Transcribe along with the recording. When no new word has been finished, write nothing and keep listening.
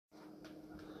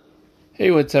Hey,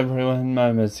 what's up, everyone?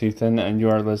 My name is Ethan, and you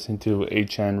are listening to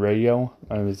HN Radio.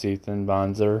 My name is Ethan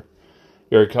Bonzer,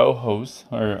 your co-host,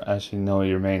 or actually, no,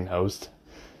 your main host.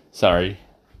 Sorry.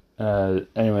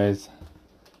 Anyways,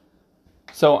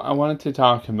 so I wanted to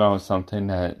talk about something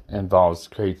that involves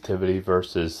creativity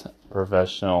versus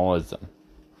professionalism.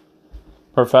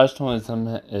 Professionalism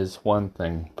is one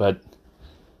thing, but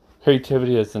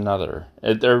creativity is another.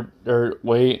 They're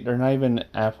not even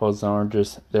apples and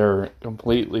oranges. They're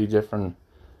completely different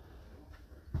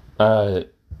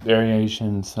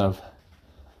variations of,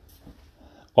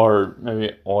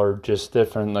 or just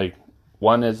different, like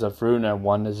one is a fruit and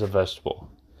one is a vegetable.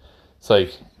 It's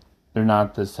like they're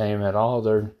not the same at all.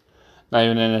 They're not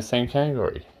even in the same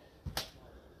category.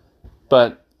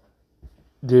 But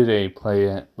could they play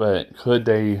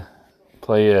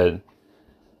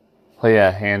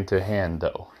a hand to hand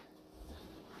though?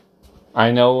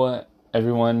 I know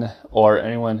everyone or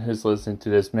anyone who's listening to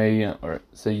this may or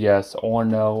say yes or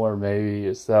no or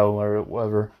maybe so or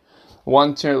whatever.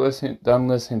 Once you're done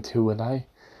listening to what I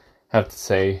have to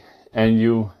say, and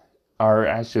you are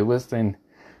actually listening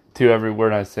to every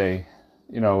word I say,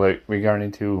 like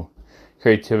regarding to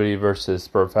creativity versus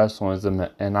professionalism,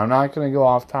 and I'm not going to go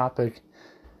off topic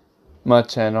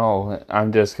much at all.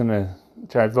 I'm just going to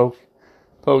try to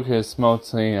focus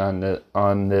mostly on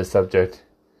this subject.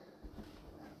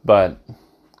 But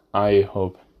I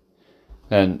hope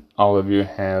that all of you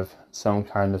have some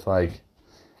kind of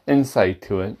insight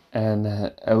to it and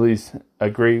at least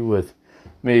agree with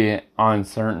me on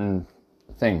certain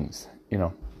things,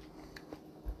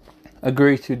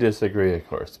 Agree to disagree, of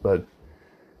course, but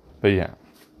yeah.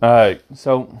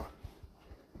 So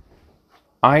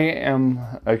I am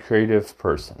a creative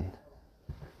person.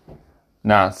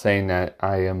 Not saying that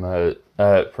I am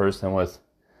a person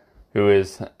who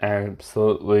is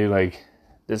absolutely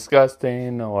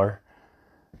disgusting, or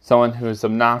someone who is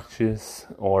obnoxious,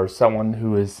 or someone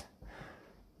who is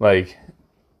very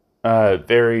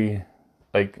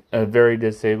a very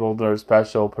disabled or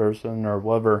special person or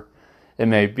whatever it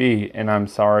may be. And I'm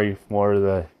sorry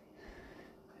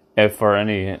if for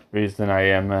any reason I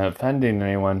am offending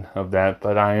anyone of that,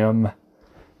 but I am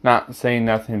not saying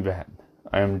nothing bad.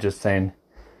 I am just saying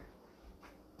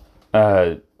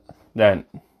that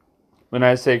when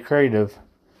I say creative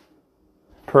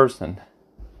person,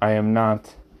 I am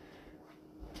not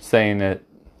saying it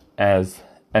as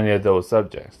any of those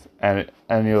subjects and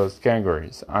any of those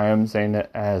categories. I am saying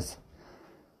it as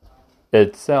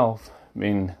itself,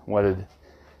 meaning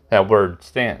that word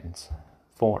stands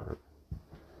for.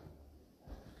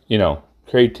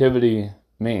 Creativity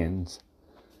means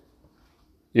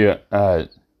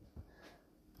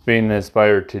being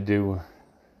inspired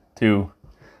to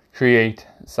create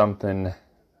something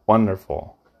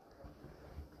wonderful,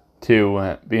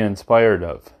 to be inspired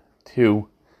of, to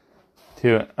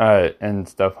and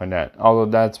stuff like that. Although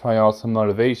that's probably also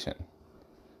motivation.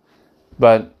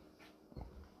 But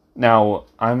now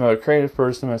I'm a creative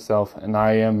person myself, and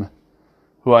I am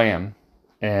who I am,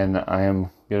 and I am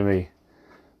gonna be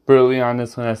brutally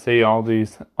honest when I say all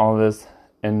this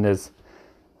in this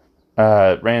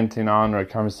ranting on or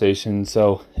conversation.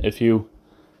 So if you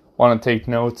want to take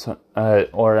notes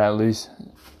or at least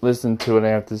listen to what I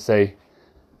have to say,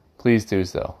 please do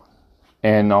so.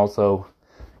 And also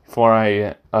before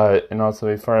I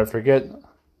forget,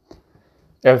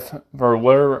 if for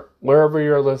wherever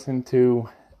you're listening to,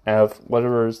 if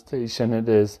whatever station it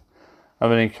is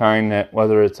of any kind, that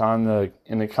whether it's in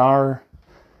the car,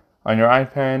 on your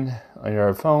iPad, on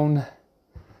your phone,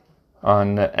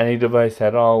 on any device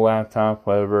at all, laptop,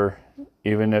 whatever,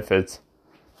 even if it's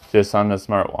just on the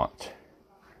smartwatch.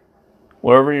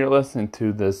 Wherever you're listening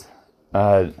to this,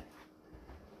 if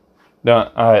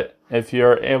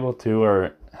you're able to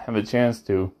or have a chance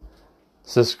to,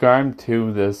 subscribe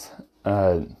to this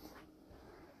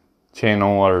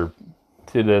channel or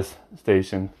to this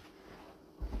station,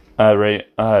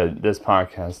 this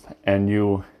podcast,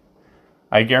 and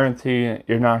I guarantee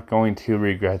you're not going to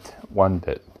regret one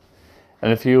bit.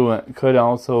 And if you could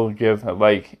also give a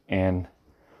like and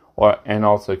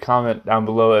also comment down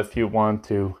below if you want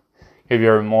to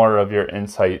give more of your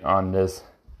insight on this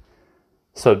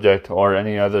subject or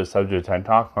any other subject I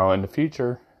talk about in the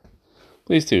future,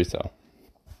 please do so.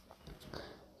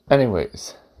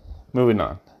 Anyways, moving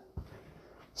on.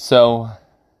 So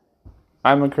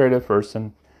I'm a creative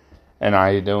person, and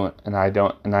I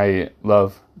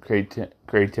love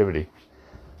creativity.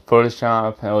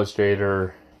 Photoshop,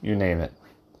 Illustrator, you name it.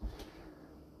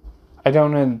 I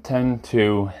don't intend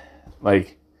to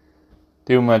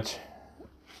do much.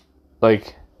 I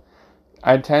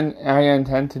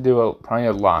intend to do probably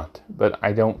a lot, but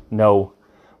I don't know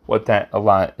what that a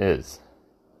lot is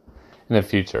in the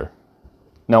future.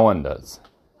 No one does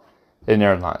in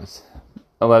their lives.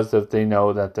 Unless if they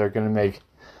know that they're going to make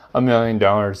 $1 million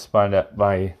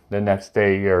by the next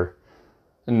day or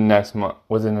in the next month,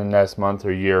 within the next month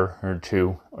or year or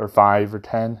 2 or 5 or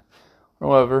 10 or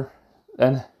whatever.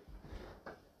 Then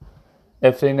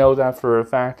if they know that for a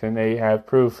fact and they have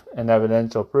proof and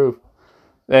evidential proof,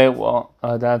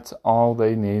 that's all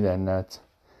they need and that's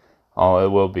all it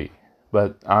will be.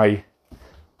 But more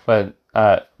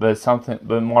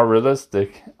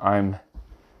realistic, I'm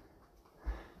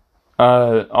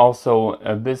also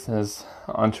a business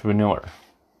entrepreneur.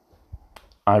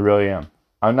 I really am.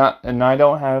 I'm not, and I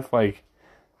don't have I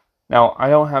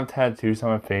don't have tattoos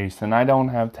on my face, and I don't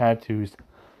have tattoos,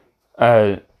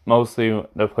 mostly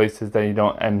the places that you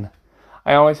don't, and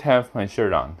I always have my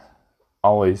shirt on.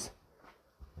 Always.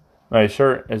 My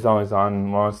shirt is always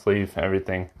on, long sleeve,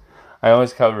 everything. I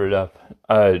always cover it up.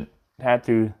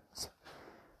 Tattoos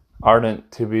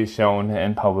aren't to be shown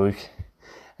in public,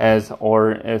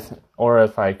 or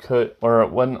if I could, or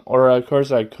of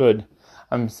course I could.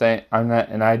 I'm saying I'm not,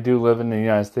 and I do live in the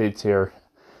United States here,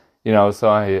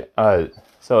 so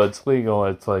it's legal.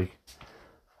 It's like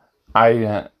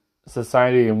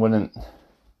society wouldn't.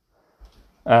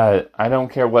 I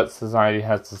don't care what society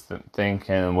has to think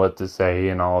and what to say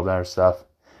and all that stuff.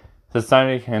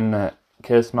 Society can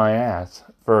kiss my ass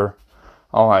for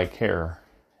all I care.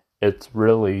 It's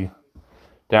really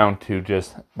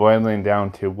boiling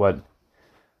down to what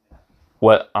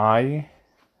I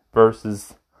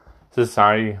versus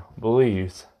society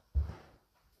believes,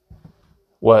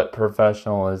 what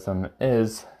professionalism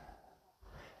is,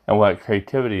 and what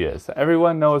creativity is.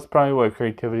 Everyone knows probably what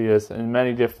creativity is in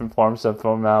many different forms of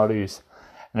formalities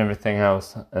and everything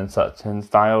else and such, and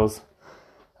styles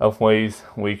of ways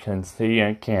we can see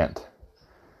and can't.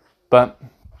 But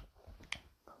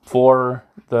for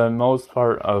the most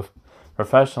part of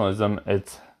professionalism,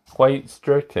 it's quite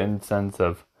strict in the sense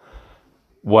of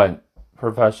what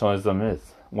professionalism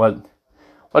is. What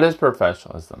is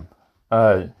professionalism?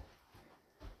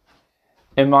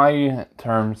 In my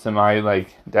terms, in my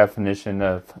definition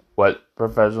of what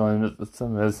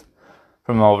professionalism is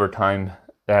from over time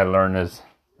that I learned is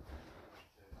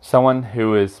someone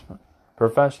who is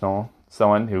professional,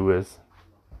 someone who is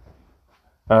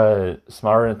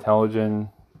smart, intelligent,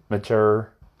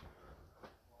 mature,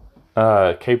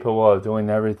 capable of doing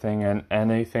everything and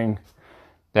anything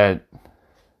that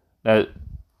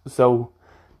so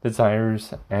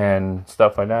desires and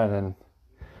stuff like that, and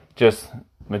just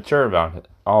mature about it,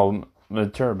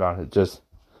 just,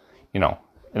 and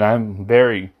I'm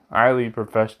very highly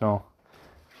professional,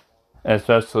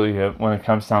 especially when it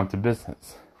comes down to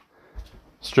business,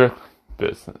 strict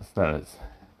business, that is,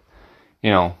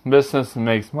 business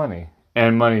makes money,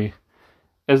 and money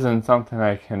isn't something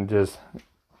I can just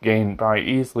gain by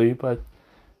easily, but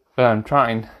I'm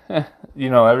trying,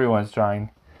 everyone's trying.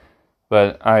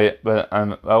 But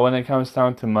when it comes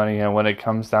down to money, and when it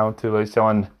comes down to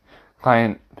someone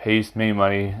client pays me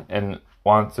money and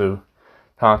wants to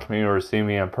talk to me or see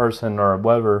me in person or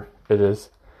whatever it is,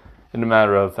 in a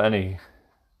matter of any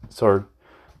sort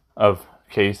of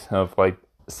case of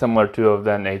similar to of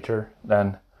that nature,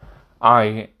 then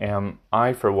I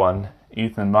for one,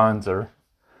 Ethan Bonzer,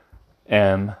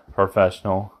 am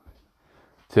professional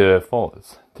to the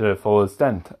full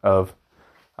extent of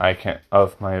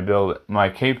my ability, my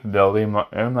capability,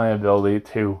 and my ability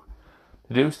to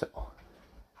do so.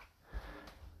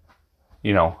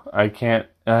 I can't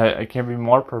be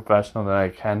more professional than I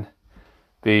can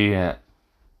be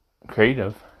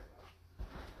creative,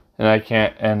 and I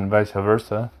can't, and vice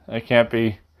versa. I can't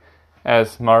be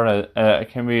as smart. I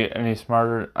can't be any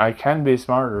smarter. I can be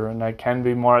smarter, and I can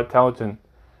be more intelligent.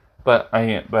 But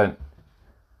when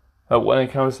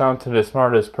it comes down to the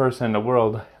smartest person in the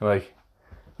world,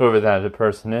 whoever that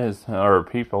person is, or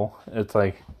people, it's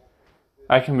I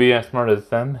can be as smart as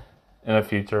them in the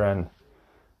future,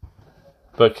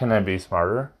 but can I be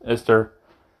smarter? Is there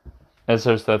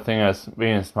such thing as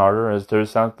being smarter? Is there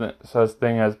such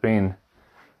thing as being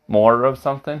more of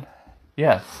something?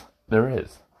 Yes, there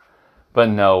is. But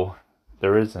no,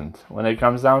 there isn't. When it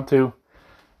comes down to,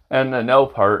 and the no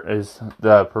part is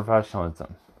the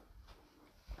professionalism.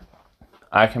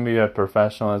 I can be as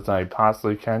professional as I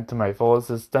possibly can to my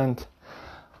fullest extent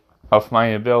of my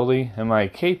ability and my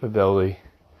capability.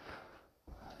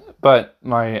 But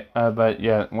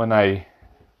yet when I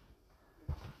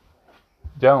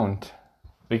don't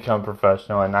become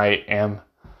professional and I am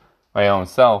my own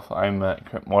self, I'm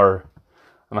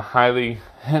highly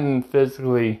and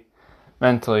physically,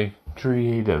 mentally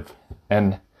creative.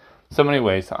 And so many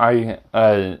ways,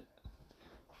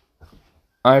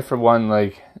 I for one,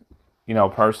 like,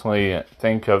 personally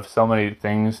think of so many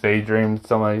things, daydream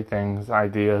so many things,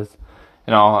 ideas.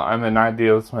 I'm an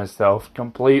idealist myself,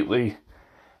 completely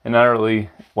and utterly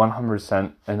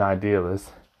 100% an idealist.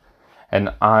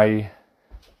 And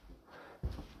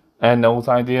those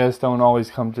ideas don't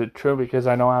always come to true because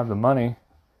I don't have the money.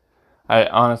 I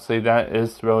honestly, that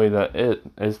is really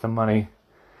is the money.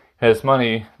 Because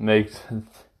money makes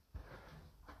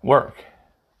work,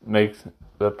 makes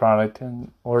the product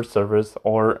or service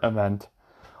or event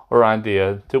or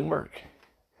idea to work.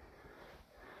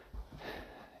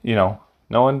 No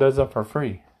one does it for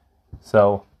free.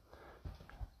 So,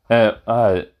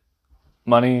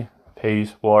 money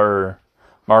pays for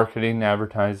marketing,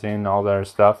 advertising, all that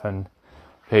stuff, and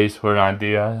pays for an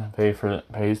idea, pays for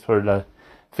the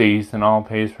fees, and all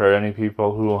pays for any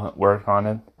people who work on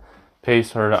it,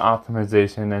 pays for the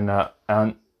optimization and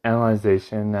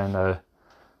analyzation and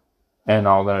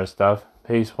all that stuff,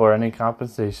 pays for any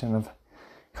compensation of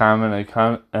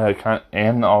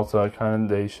and also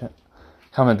accommodation,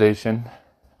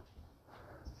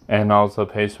 and also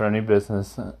pays for any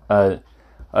business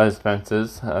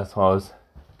expenses as well as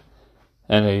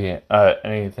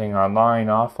anything online,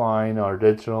 offline, or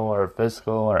digital, or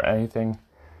physical, or anything.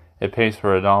 It pays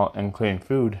for it all, including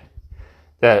food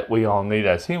that we all need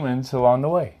as humans along the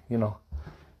way,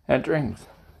 and drinks.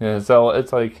 So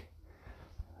it's like,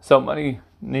 so money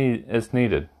is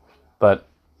needed, but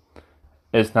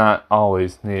it's not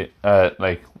always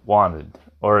wanted,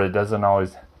 or it doesn't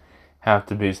always have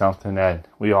to be something that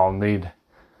we all need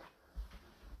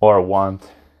or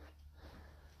want.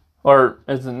 Or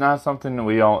is it not something that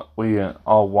we all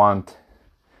want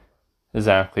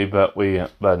exactly, but we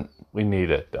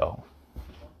need it though.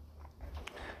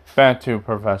 Back to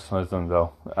professionalism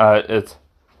though.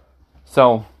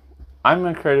 I'm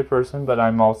a creative person, but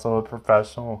I'm also a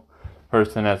professional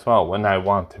person as well when I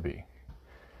want to be.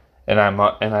 And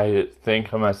I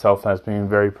think of myself as being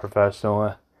very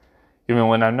professional, even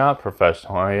when I'm not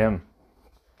professional. I am.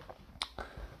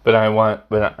 But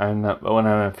when I'm in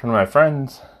front of my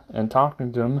friends and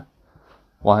talking to them,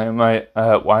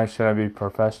 why should I be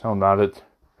professional about it?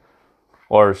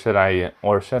 Or should I?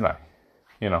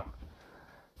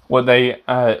 Would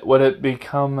it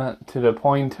become to the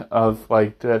point of,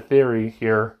 like, the theory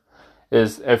here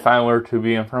is, if I were to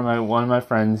be in front of one of my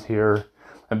friends here,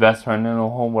 my best friend in the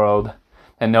whole world,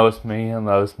 that knows me and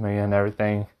loves me and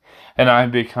everything, and I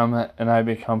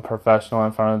become professional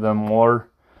in front of them, or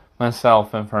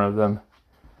myself in front of them,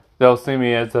 they'll see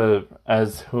me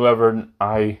as whoever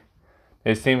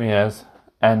they see me as.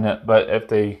 But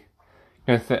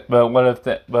what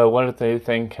if they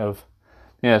think of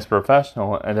me as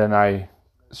professional, and then I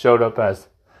showed up as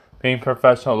being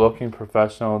professional, looking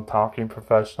professional, talking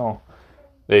professional,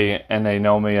 they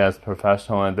know me as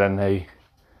professional, and then they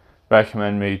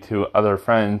recommend me to other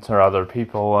friends or other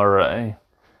people or anything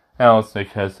else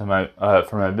because of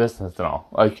for my business and all.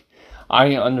 Like,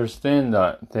 I understand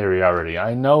that theory already.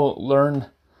 Learn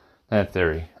that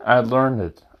theory. I learned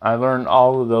it. I learned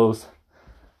all of those.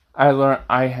 I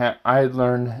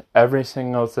learned every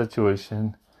single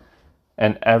situation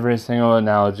and every single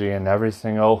analogy and every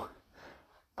single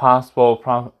possible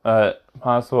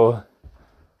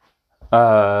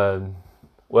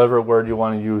whatever word you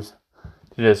want to use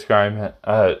to describe it,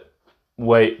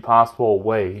 possible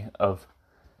way of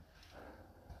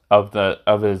the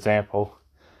example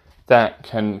that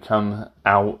can come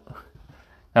out.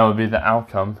 That would be the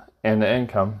outcome and the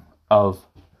income of,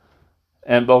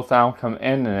 and both the outcome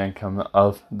and the income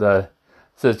of the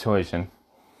situation.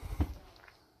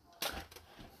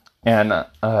 And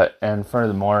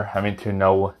furthermore, having to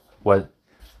know what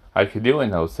I could do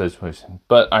in those situations,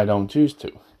 but I don't choose to.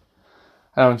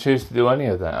 I don't choose to do any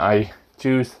of that. I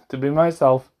choose to be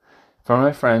myself for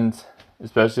my friends,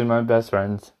 especially my best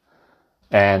friends,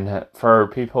 and for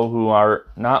people who are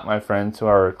not my friends, who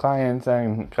are clients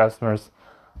and customers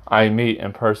I meet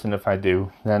in person. If I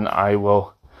do, then I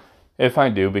will. If I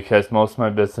do, because most of my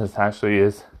business actually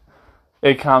is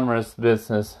a commerce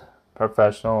business,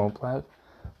 professional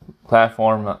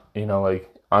platform, like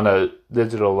on a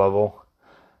digital level,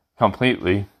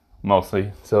 completely,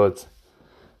 mostly.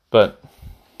 But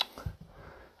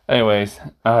anyways,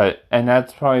 and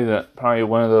that's probably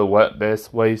one of the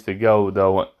best ways to go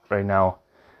though right now,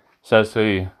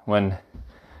 especially when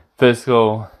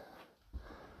physical,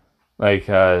 like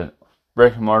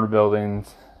brick and mortar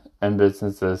buildings and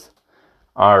businesses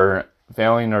are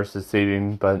failing or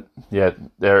succeeding, but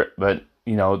during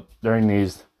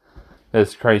this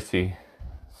crisis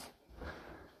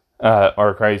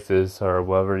or crisis or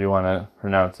whatever you want to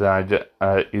pronounce it,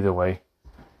 either way,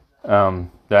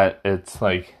 that it's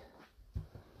like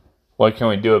what can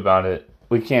we do about it?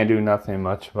 We can't do nothing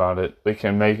much about it. We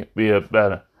can be a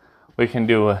better. We can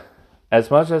do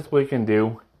as much as we can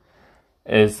do.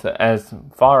 Is as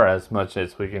far as much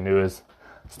as we can do is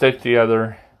stick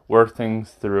together, work things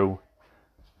through,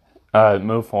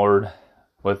 move forward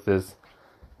with this,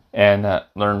 and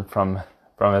learn from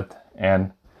it,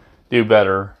 and do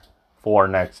better for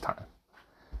next time.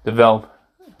 Develop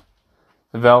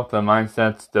the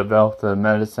mindsets, develop the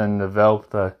medicine,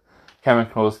 develop the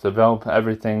chemicals, develop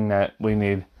everything that we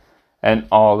need, and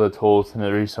all the tools and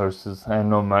the resources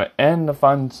and the money and the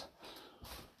funds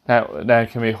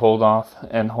that can be hold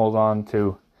on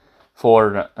to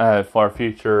for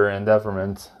future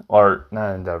endeavorments, or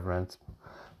not endeavorments,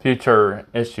 future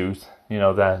issues,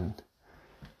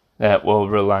 that will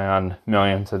rely on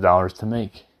millions of dollars to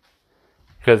make,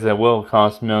 because it will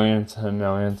cost millions and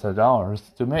millions of dollars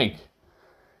to make,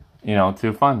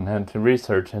 to fund and to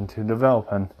research and to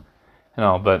develop, and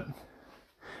but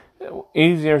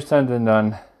easier said than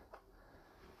done.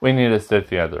 We need to stick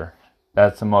together.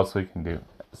 That's the most we can do.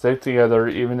 Stick together,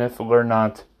 even if we're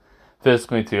not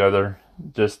physically together.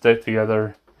 Just stick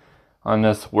together on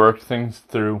this, work things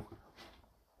through,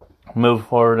 move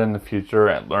forward in the future,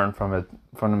 and learn from it,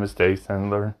 from the mistakes,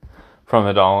 and learn from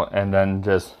it all, and then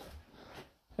do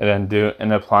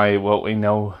and apply what we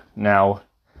know now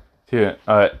to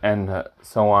and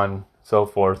so on, so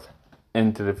forth,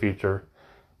 into the future,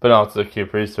 but also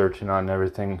keep researching on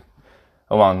everything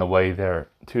along the way there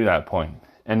to that point,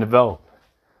 and develop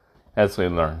as we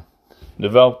learn,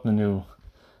 develop the new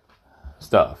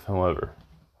stuff, however.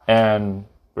 And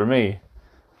for me,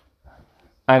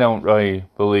 I don't really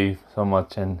believe so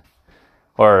much in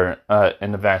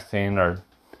the vaccine or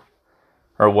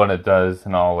what it does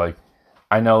and all. Like,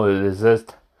 I know it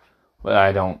exists, but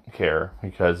I don't care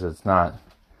because it's not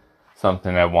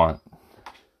something I want.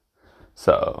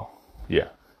 So yeah,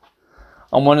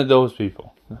 I'm one of those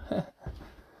people.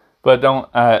 But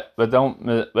don't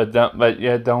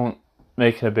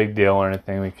make it a big deal or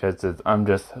anything, because I'm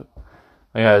just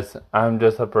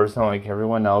a person like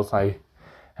everyone else. I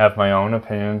have my own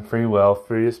opinion, free will,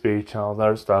 free speech, all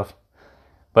that stuff.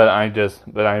 But I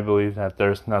believe that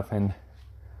there's nothing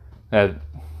that,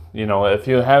 if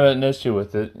you have an issue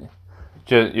with it,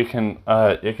 you can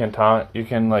talk, you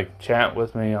can like chat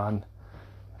with me on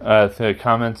the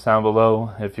comments down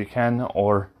below if you can,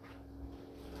 or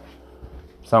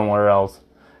somewhere else,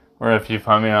 or if you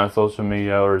find me on social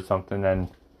media or something, then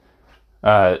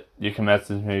you can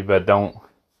message me, but don't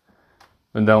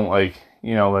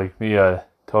be a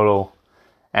total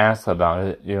ass about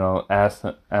it.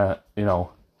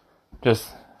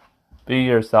 Just be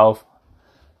yourself,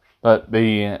 but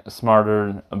be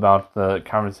smarter about the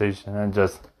conversation, and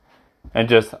just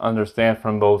understand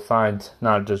from both sides,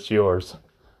 not just yours,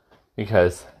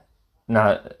 because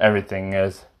not everything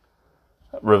is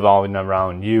revolving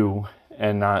around you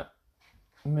and not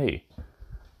me.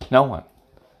 No one.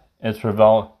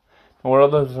 The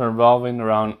world is revolving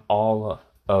around all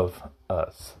of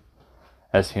us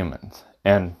as humans,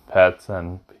 and pets,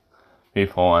 and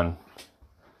people, and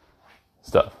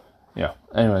stuff. Yeah.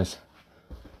 Anyways.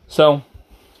 So,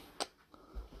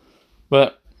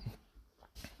 but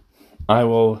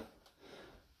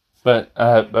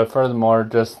furthermore,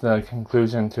 just the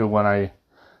conclusion to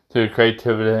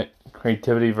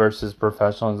creativity versus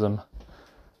professionalism.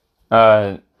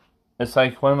 It's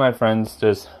like one of my friends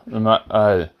just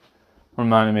reminded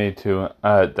me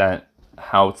that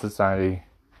how society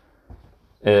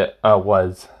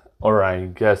was, or I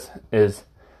guess is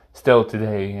still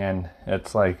today, and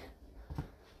it's like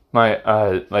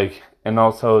and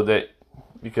also that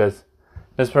because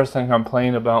this person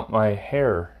complained about my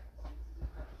hair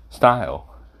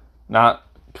style, not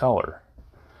color,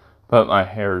 but my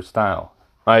hair style.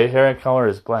 My hair color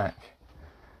is black.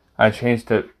 I changed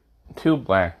it to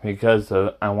black because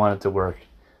I wanted to work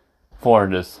for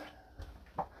his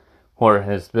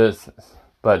business,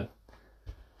 but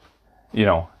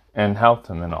and helped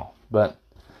him and all, but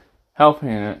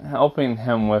helping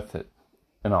him with it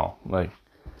and all,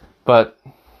 but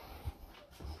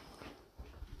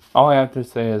all I have to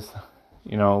say is,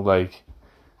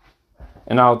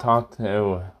 and I'll talk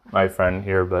to my friend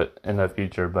here, but in the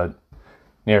future, but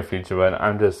near future, but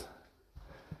I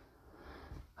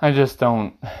just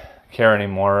don't care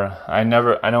anymore. I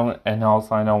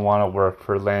don't want to work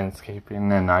for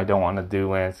landscaping, and I don't want to do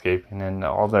landscaping and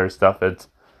all their stuff.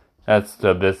 That's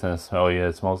the business. Oh yeah,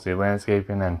 it's mostly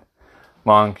landscaping and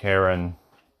lawn care and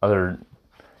other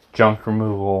junk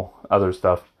removal, other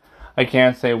stuff. I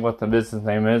can't say what the business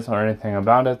name is or anything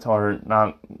about it, or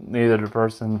neither the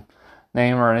person's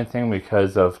name or anything,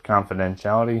 because of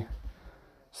confidentiality.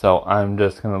 So I'm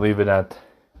just going to leave it at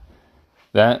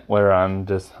that, where I'm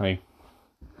just like,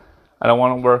 I don't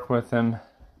want to work with him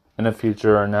in the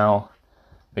future or now,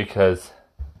 because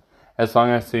as long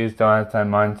as he still has that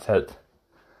mindset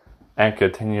and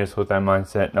continues with that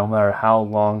mindset, no matter how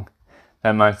long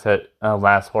that mindset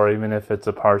lasts for, even if it's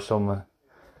a partial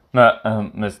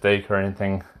mistake or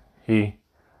anything, he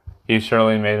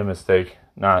surely made a mistake,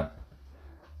 not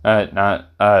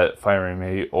firing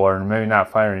me, or maybe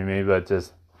not firing me, but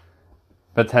just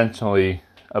potentially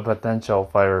a potential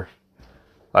fire,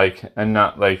 like, and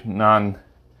not like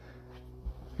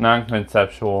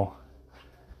non-conceptual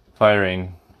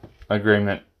firing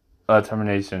agreement,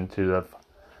 termination to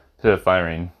the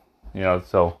firing,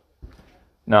 so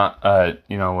not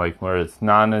like where it's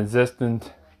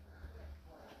non-existent,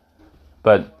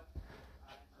 but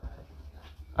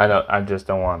I just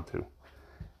don't want to.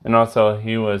 And also,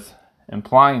 he was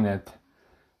implying it,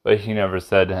 but he never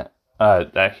said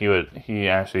that he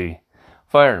actually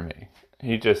fire me.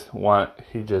 He says, well,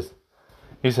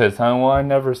 I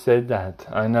never said that.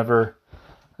 I never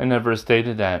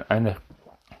stated that.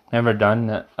 Never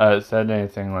done said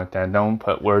anything like that. Don't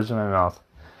put words in my mouth.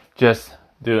 Just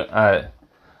do. I'm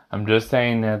just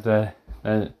saying that the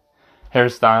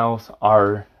hairstyles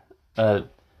are that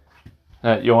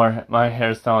my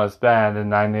hairstyle is bad,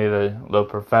 and I need a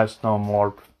little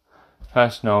more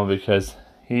professional, because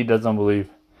he doesn't believe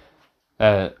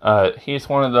that he's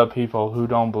one of the people who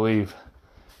don't believe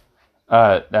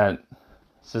that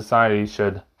society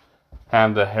should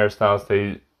have the hairstyles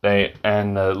they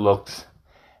and the looks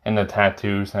and the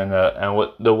tattoos and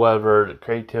what the whatever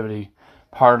creativity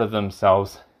part of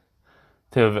themselves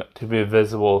to be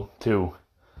visible, to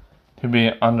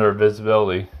be under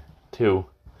visibility, to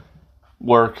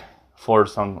work for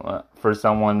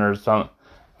someone or some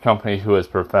company who is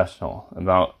professional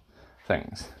about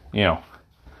things.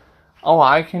 Oh,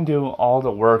 I can do all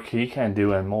the work he can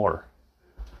do and more,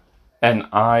 and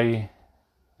I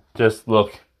just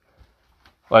look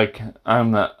like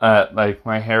I'm like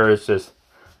my hair is just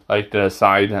like the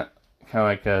side, kind of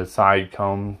like a side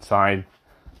comb side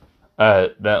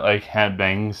that like had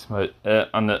bangs, but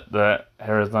on the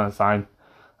hair is on the side.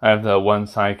 I have the one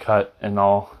side cut and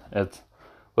all. It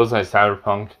looks like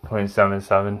Cyberpunk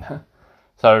 2077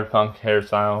 Cyberpunk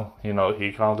hairstyle.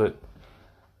 He called it.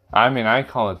 I mean, I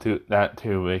call it that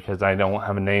too, because I don't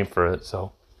have a name for it.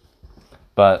 So,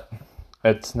 but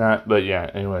it's not. But yeah.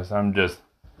 Anyways, I'm just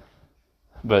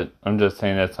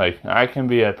saying it's like I can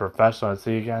be a professional at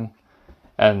again,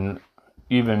 and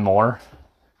even more.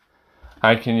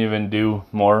 I can even do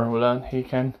more than he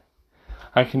can.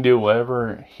 I can do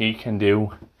whatever he can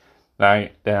do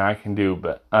that I can do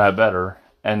better,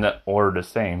 or the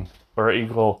same, or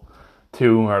equal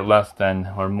to, or less than,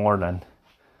 or more than.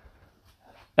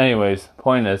 Anyways,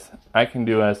 point is, I can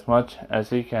do as much as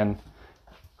he can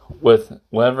with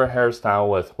whatever hairstyle,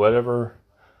 with whatever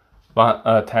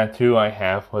tattoo I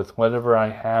have, with whatever I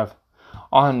have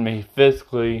on me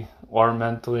physically or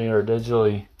mentally or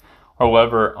digitally or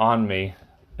whatever on me,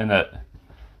 and that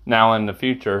now in the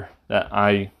future that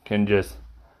I can just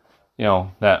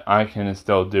that I can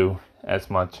still do as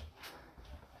much.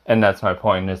 And that's my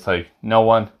point. It's like no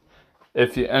one,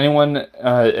 if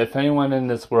anyone in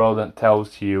this world that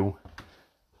tells you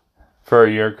for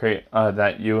your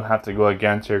that you have to go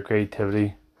against your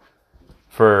creativity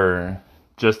for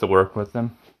just to work with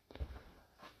them,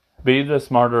 be the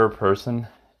smarter person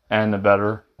and the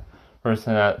better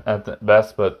person at the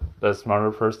best, but the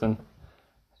smarter person,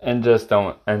 and just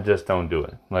don't do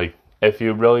it. Like, if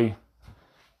you really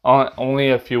only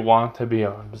if you want to be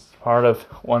a part of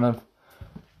one of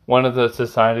the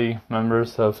society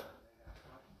members of,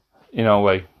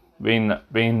 like being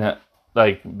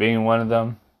one of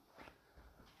them.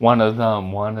 No,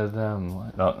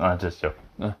 not just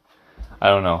joking. I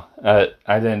don't know.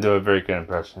 I didn't do a very good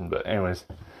impression, but anyways,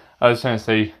 I was trying to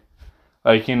say,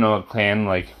 like, a clan,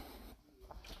 like,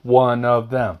 one of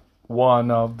them.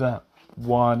 No.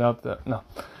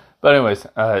 But anyways,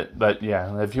 but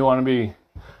yeah, if you want to be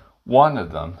one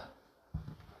of them,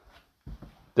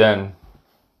 then,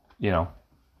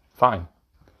 fine.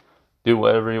 Do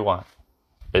whatever you want.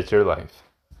 It's your life.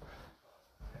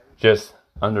 Just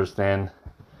understand,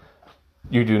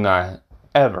 you do not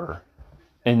ever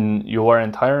in your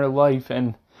entire life,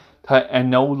 and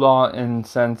no law in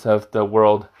sense of the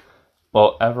world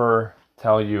will ever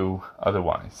tell you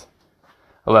otherwise,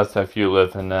 unless if you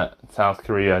live in South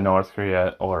Korea, North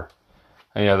Korea, or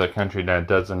any other country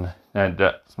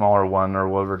that smaller one or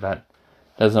whatever, that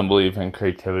doesn't believe in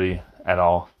creativity at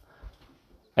all,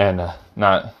 and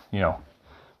not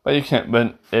but you can't.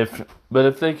 But if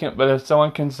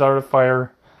someone can start a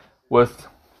fire with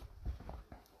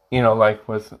like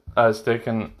with stick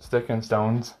and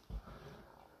stones,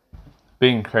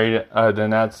 being creative. Then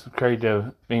that's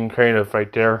creative, being creative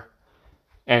right there,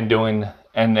 and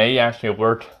they actually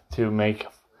worked to make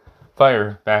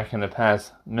fire back in the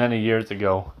past many years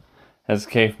ago, as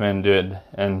cavemen did,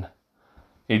 and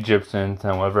Egyptians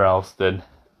and whoever else did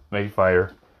make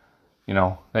fire.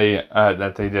 They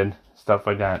did stuff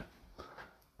like that.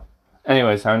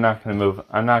 Anyways, I'm not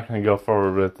gonna go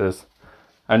forward with this.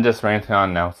 I'm just ranting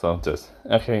on now, so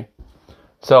okay.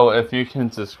 So if you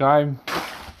can subscribe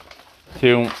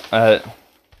to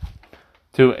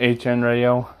HN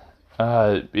Radio,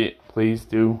 please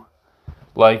do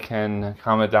like and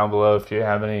comment down below if you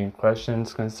have any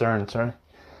questions, concerns, or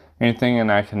anything,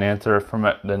 and I can answer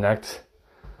from the next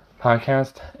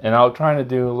podcast. And I'll try to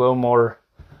do a little more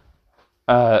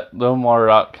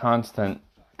constant.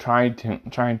 Trying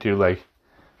to like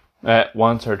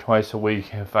once or twice a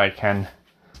week if I can,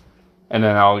 and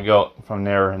then I'll go from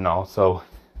there. And also,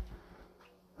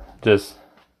 just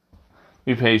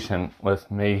be patient with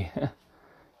me.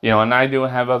 And I do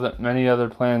have many other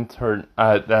plans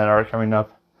that are coming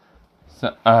up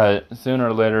sooner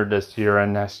or later this year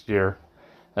and next year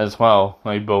as well.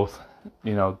 Like both,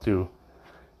 do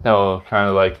kind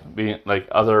of like be like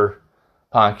other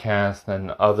podcasts and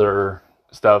other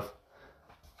stuff,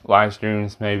 live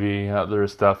streams, maybe other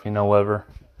stuff. Whatever.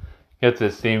 Get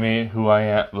to see me, who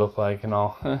I look like, and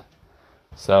all.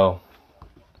 So,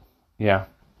 yeah.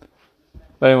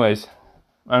 But anyways,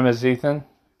 I'm Ethan.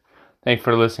 Thanks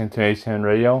for listening to HN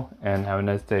Radio, and have a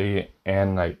nice day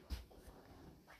and night.